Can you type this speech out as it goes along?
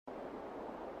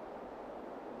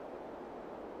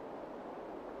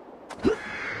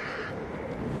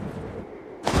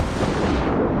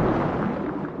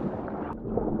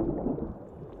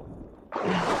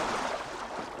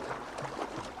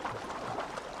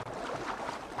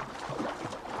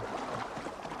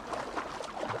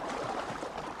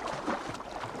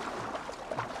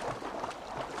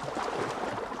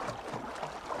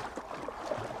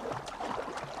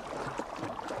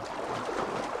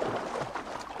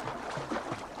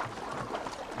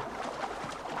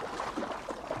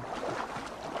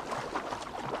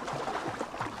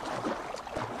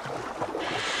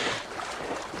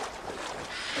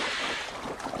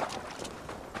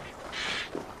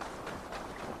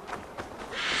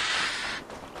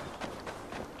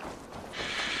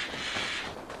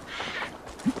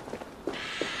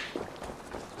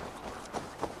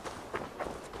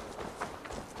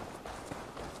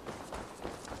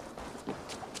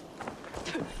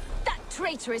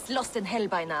traitor is lost in hell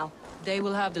by now. They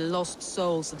will have the lost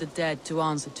souls of the dead to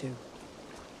answer to.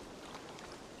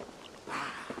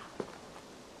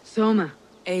 Soma.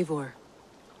 Eivor,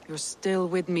 you're still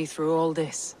with me through all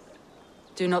this.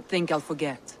 Do not think I'll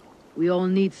forget. We all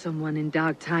need someone in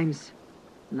dark times.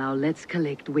 Now let's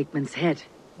collect Wigmund's head.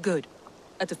 Good.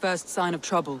 At the first sign of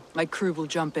trouble, my crew will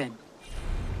jump in.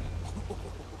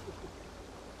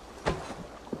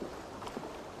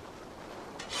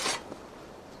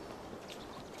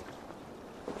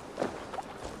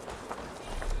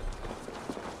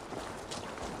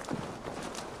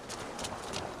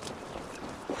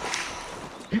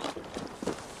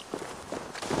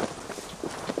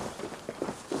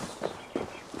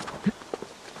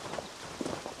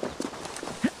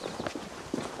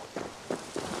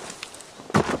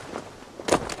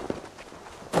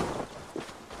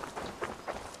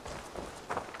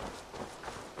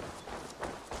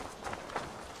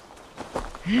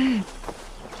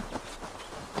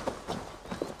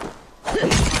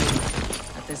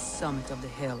 At the summit of the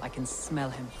hill, I can smell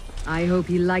him. I hope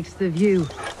he likes the view.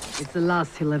 It's the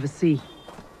last he'll ever see.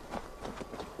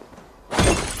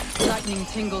 Lightning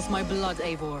tingles my blood,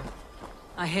 Eivor.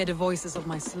 I hear the voices of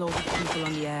my slaughtered people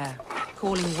on the air,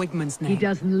 calling Wigmund's name. He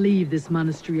doesn't leave this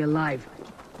monastery alive.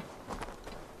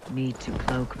 Need to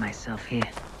cloak myself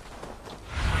here.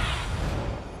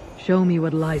 Show me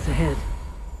what lies ahead.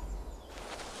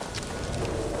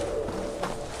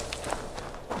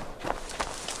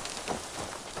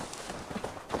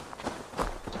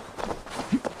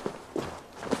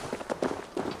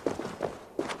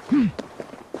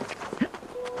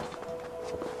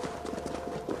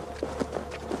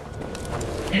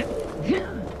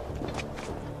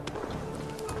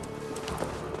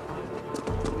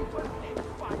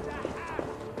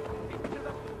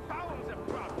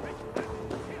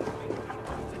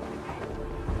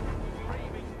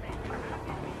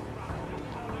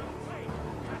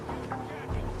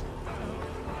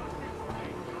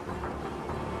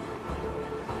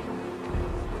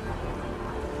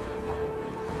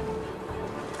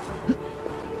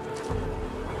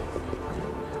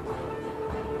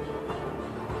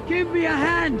 Give me a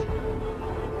hand!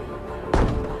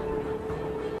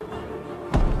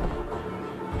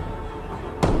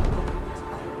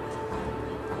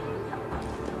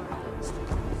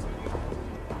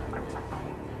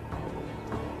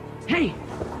 Hey!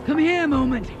 Come here a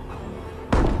moment!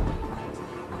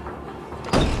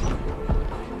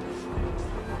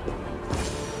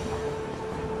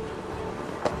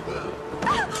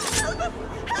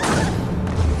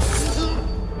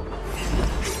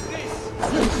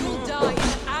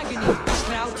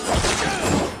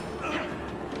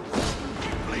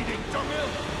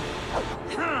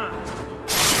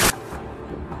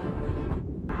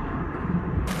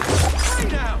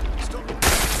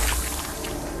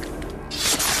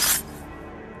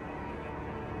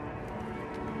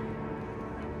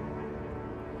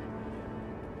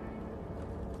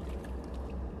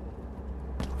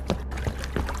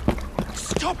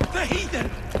 Stop the heathen!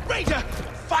 Raider!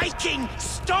 Viking!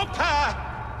 Stop her!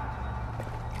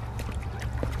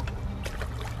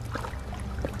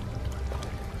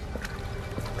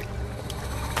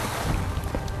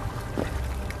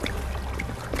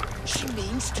 She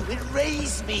means to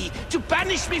erase me, to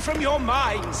banish me from your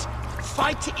minds.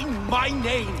 Fight in my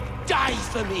name. Die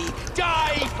for me!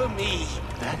 Die for me!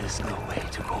 That is no way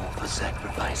to offer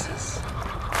sacrifices.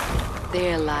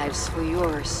 Their lives for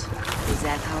yours. Is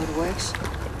that how it works?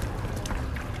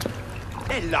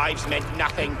 Their lives meant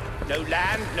nothing. No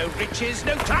land, no riches,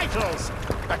 no titles.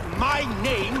 But my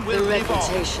name will live on. The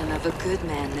reputation of a good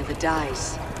man never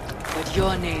dies. But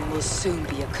your name will soon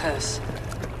be a curse.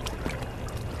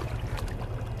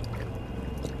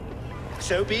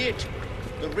 So be it.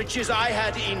 The riches I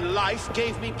had in life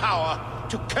gave me power.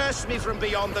 To curse me from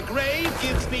beyond the grave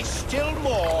gives me still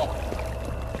more.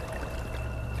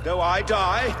 Though I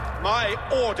die, my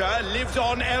order lives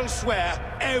on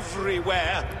elsewhere,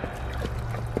 everywhere.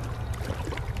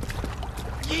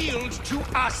 Yield to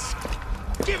us.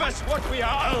 Give us what we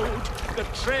are owed. The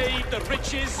trade, the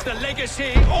riches, the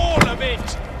legacy, all of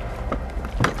it.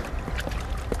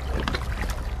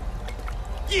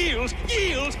 Yield,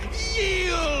 yield,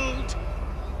 yield!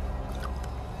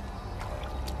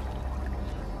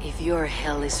 If your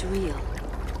hell is real,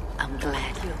 I'm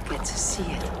glad you'll get to see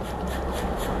it.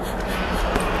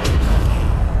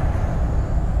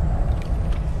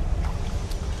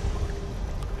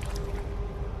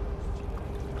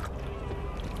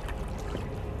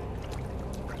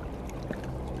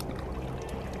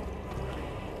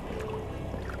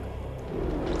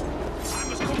 I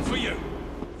must come for you.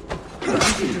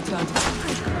 Return to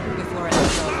before I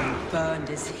let go. burned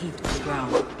is heaped to the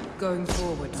ground. Going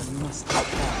forward, I must take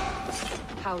care.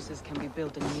 Houses can be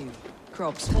built anew.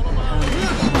 Crops will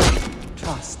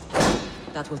trust.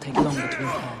 That will take longer to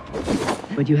repair.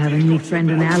 But you have a new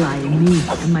friend and ally in me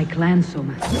and my clan,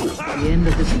 Soma. The end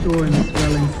of the storm is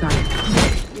well in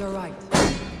sight. You're right.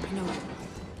 I know.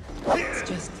 It's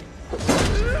just...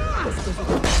 it's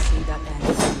difficult to see that end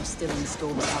when you're still in the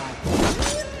storm's eye.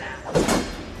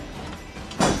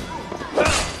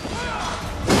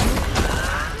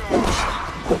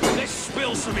 Let's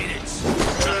spill some minutes.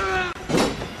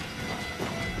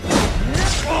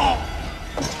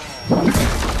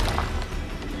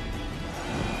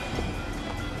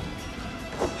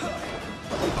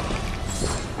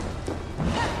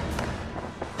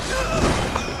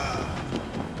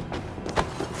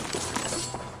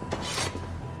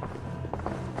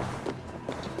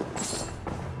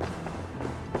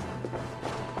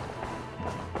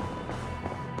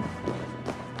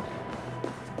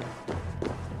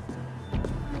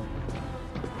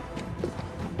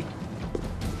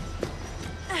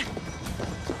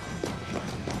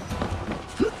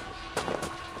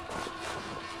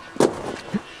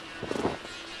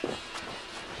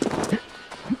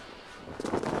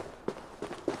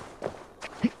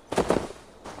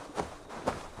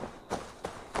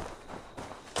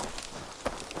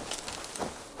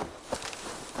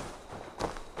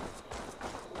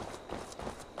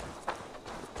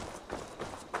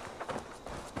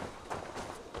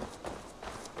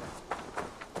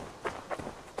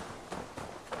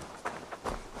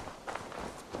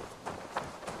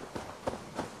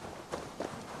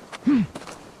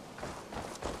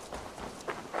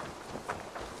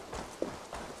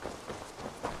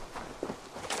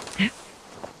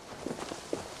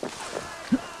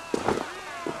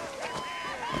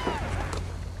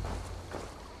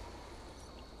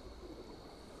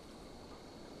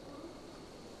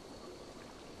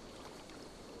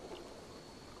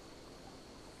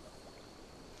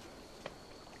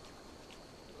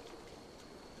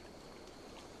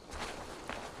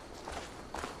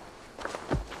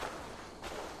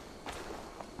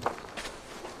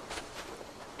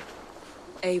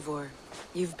 Eivor,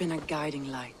 you've been a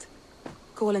guiding light.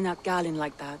 Calling out Galinn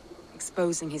like that,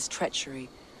 exposing his treachery,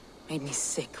 made me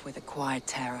sick with a quiet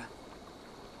terror.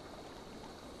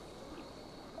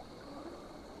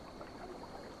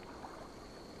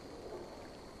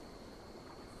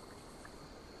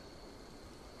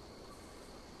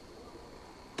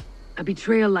 A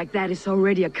betrayal like that is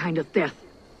already a kind of death.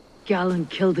 Galinn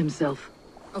killed himself.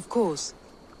 Of course.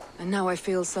 And now I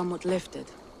feel somewhat lifted.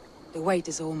 The weight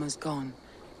is almost gone.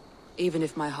 Even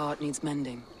if my heart needs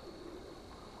mending.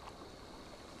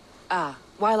 Ah,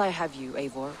 while I have you,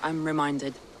 Eivor, I'm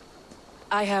reminded.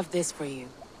 I have this for you.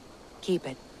 Keep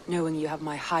it, knowing you have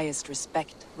my highest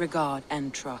respect, regard,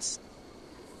 and trust.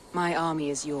 My army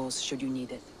is yours, should you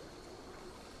need it.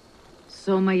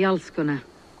 Soma Jalskona,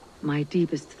 my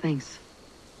deepest thanks.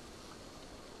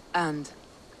 And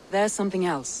there's something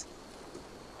else.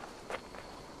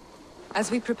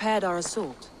 As we prepared our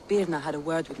assault, Birna had a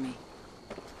word with me.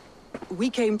 We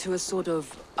came to a sort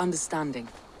of understanding.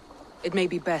 It may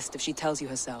be best if she tells you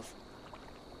herself.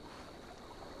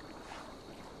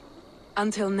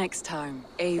 Until next time,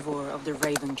 Eivor of the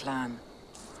Raven Clan.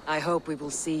 I hope we will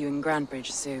see you in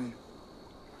Grantebridge soon.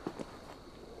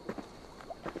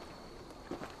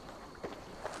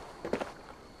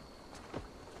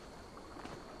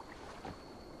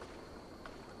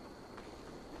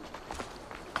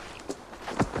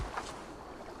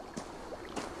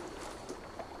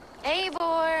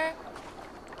 Eivor!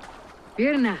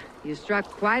 Birna, you struck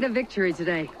quite a victory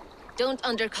today. Don't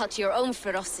undercut your own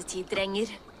ferocity, Drengir.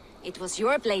 It was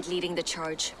your blade leading the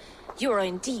charge. You are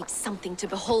indeed something to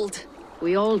behold.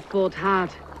 We all fought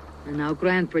hard, and now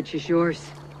Grantebridge is yours.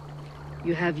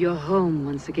 You have your home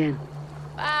once again.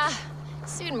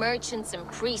 Soon merchants and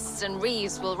priests and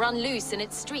reeves will run loose in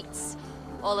its streets.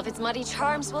 All of its muddy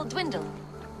charms will dwindle.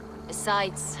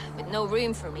 Besides, with no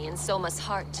room for me in Soma's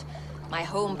heart, my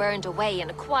home burned away in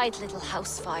a quiet little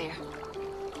house fire.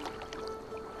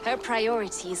 Her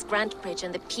priority is Grantebridge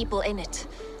and the people in it.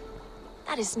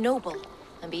 That is noble,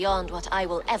 and beyond what I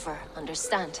will ever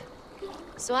understand.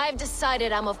 So I've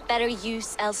decided I'm of better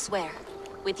use elsewhere.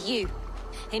 With you,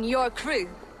 in your crew.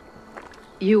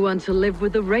 You want to live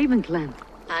with the Raven Clan?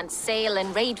 And sail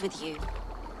and raid with you,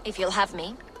 if you'll have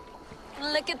me.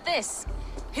 Look at this.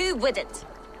 Who wouldn't?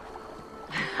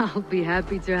 I'll be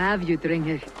happy to have you,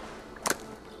 Drengir.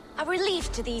 A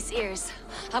relief to these ears.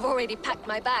 I've already packed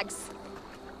my bags.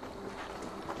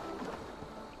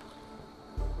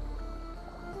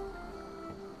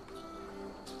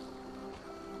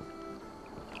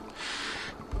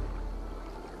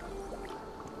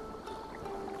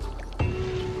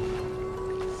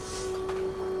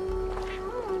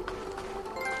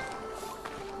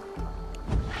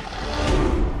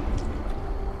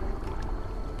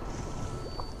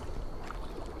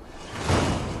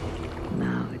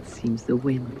 Seems the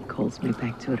wind calls me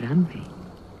back to Randi.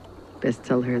 Best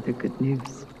tell her the good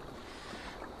news.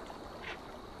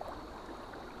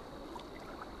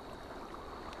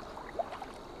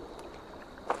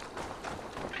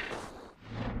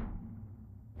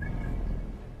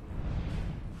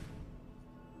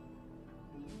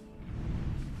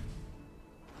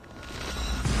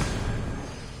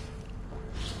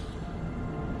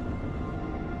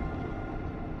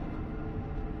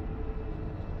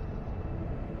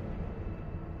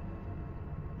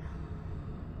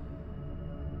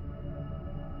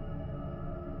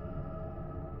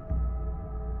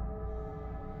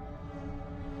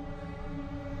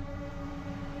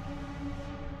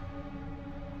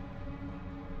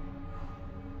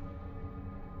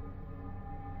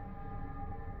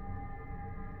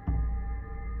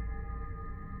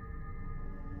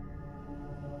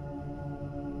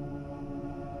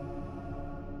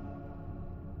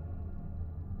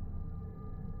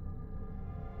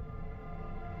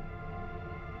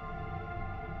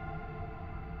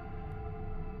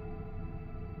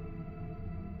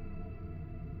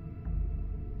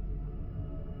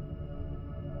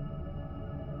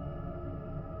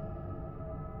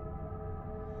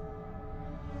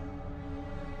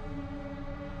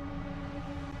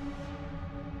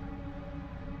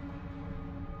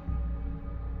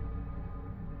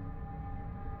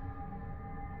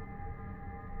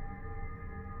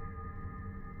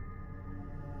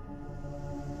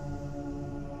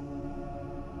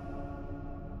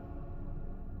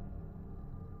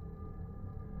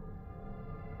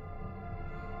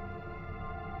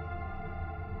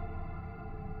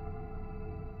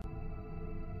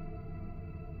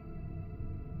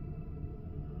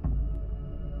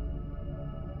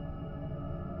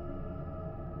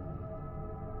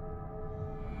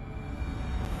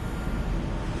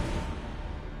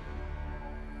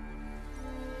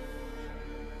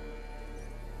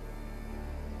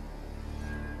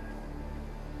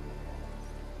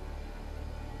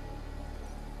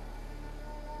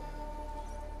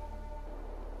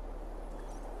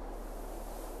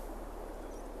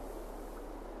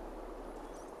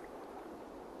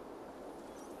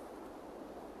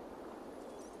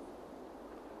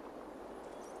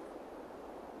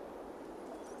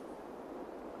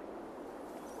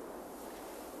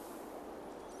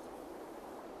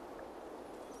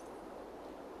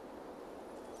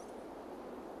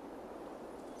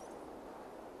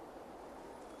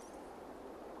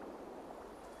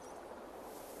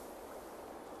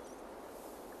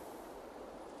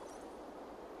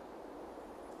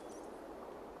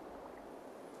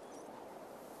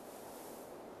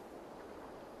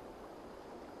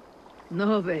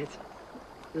 No, wait.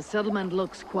 The settlement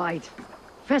looks quite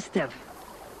festive.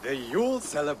 The Yule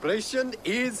celebration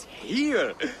is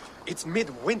here! It's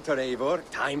midwinter, Eivor.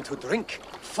 Time to drink,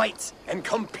 fight, and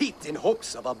compete in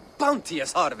hopes of a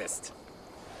bounteous harvest.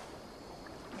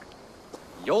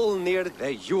 Yolnir,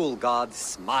 the Yule god,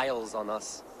 smiles on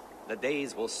us. The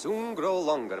days will soon grow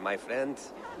longer, my friend.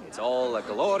 It's all a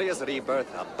glorious rebirth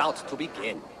about to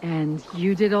begin. And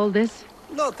you did all this?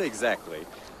 Not exactly.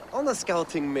 On a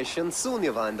scouting mission,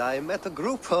 Sunniva and I met a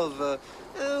group of,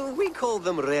 we call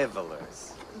them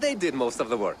revelers. They did most of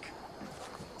the work.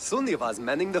 Sunniva's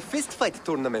manning the fistfight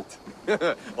tournament.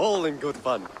 All in good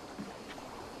fun.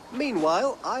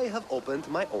 Meanwhile, I have opened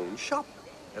my own shop.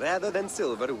 Rather than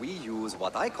silver, we use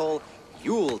what I call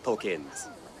Yule tokens.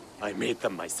 I made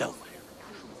them myself.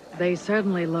 They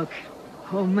certainly look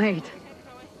homemade.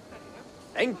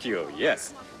 Thank you,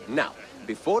 yes. Now,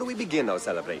 before we begin our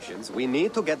celebrations, we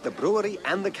need to get the brewery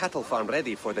and the cattle farm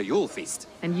ready for the Yule feast.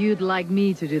 And you'd like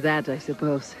me to do that, I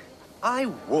suppose. I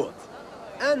would.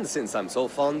 And since I'm so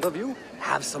fond of you,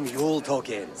 have some Yule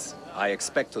tokens. I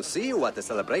expect to see you at the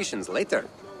celebrations later.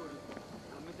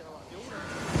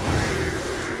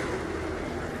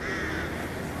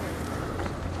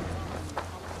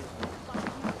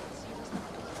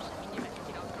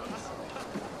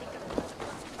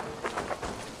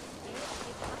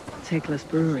 Tickless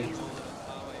breweries.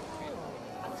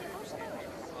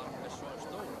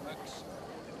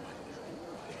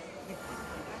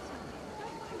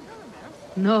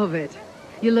 Novit,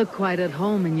 you look quite at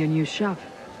home in your new shop.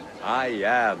 I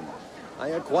am. I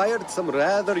acquired some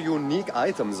rather unique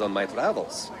items on my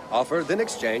travels, offered in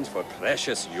exchange for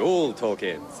precious Yule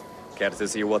tokens. Care to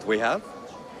see what we have?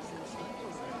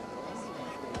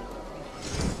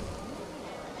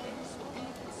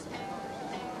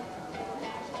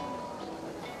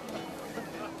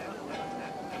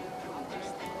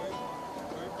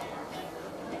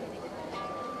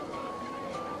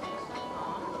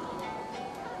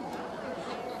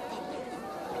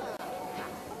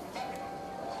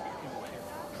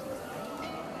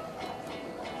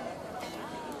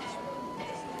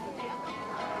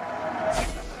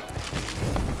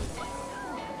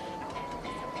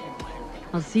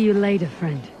 I'll see you later,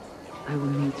 friend. I will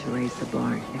need to raise the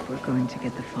barn if we're going to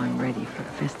get the farm ready for the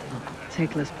festival.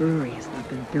 Tekla's brewery has not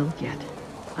been built yet.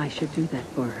 I should do that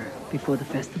for her before the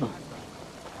festival.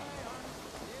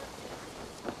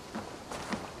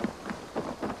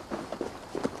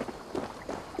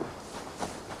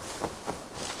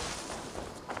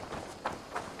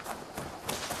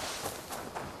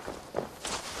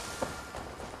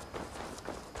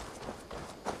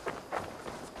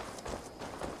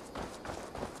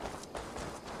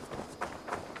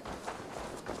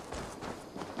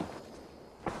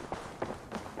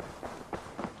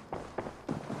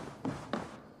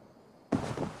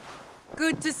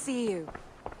 Good to see you.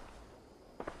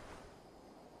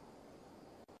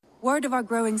 Word of our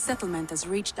growing settlement has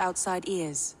reached outside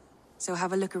ears, so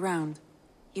have a look around.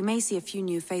 You may see a few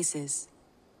new faces.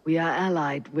 We are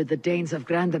allied with the Danes of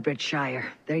Grantebridgescire.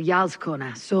 Their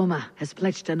Jarlskona, Soma, has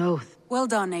pledged an oath. Well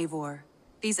done, Eivor.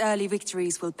 These early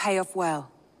victories will pay off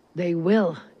well. They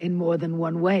will, in more than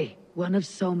one way. One of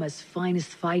Soma's finest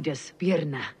fighters,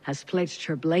 Birna, has pledged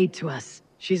her blade to us.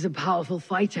 She's a powerful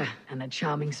fighter and a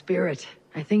charming spirit.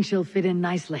 I think she'll fit in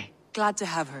nicely. Glad to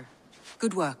have her.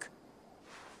 Good work.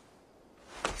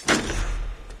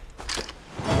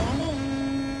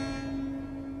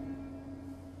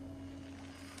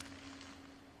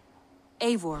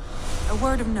 Eivor, a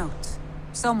word of note.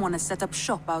 Someone has set up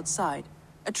shop outside.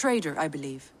 A trader, I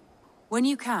believe. When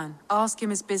you can, ask him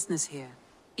his business here.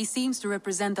 He seems to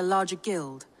represent a larger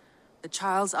guild. The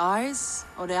Child's Eyes,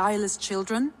 or the Eyeless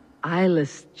Children?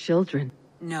 Eyeless children.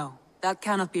 No, that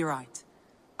cannot be right.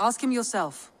 Ask him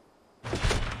yourself.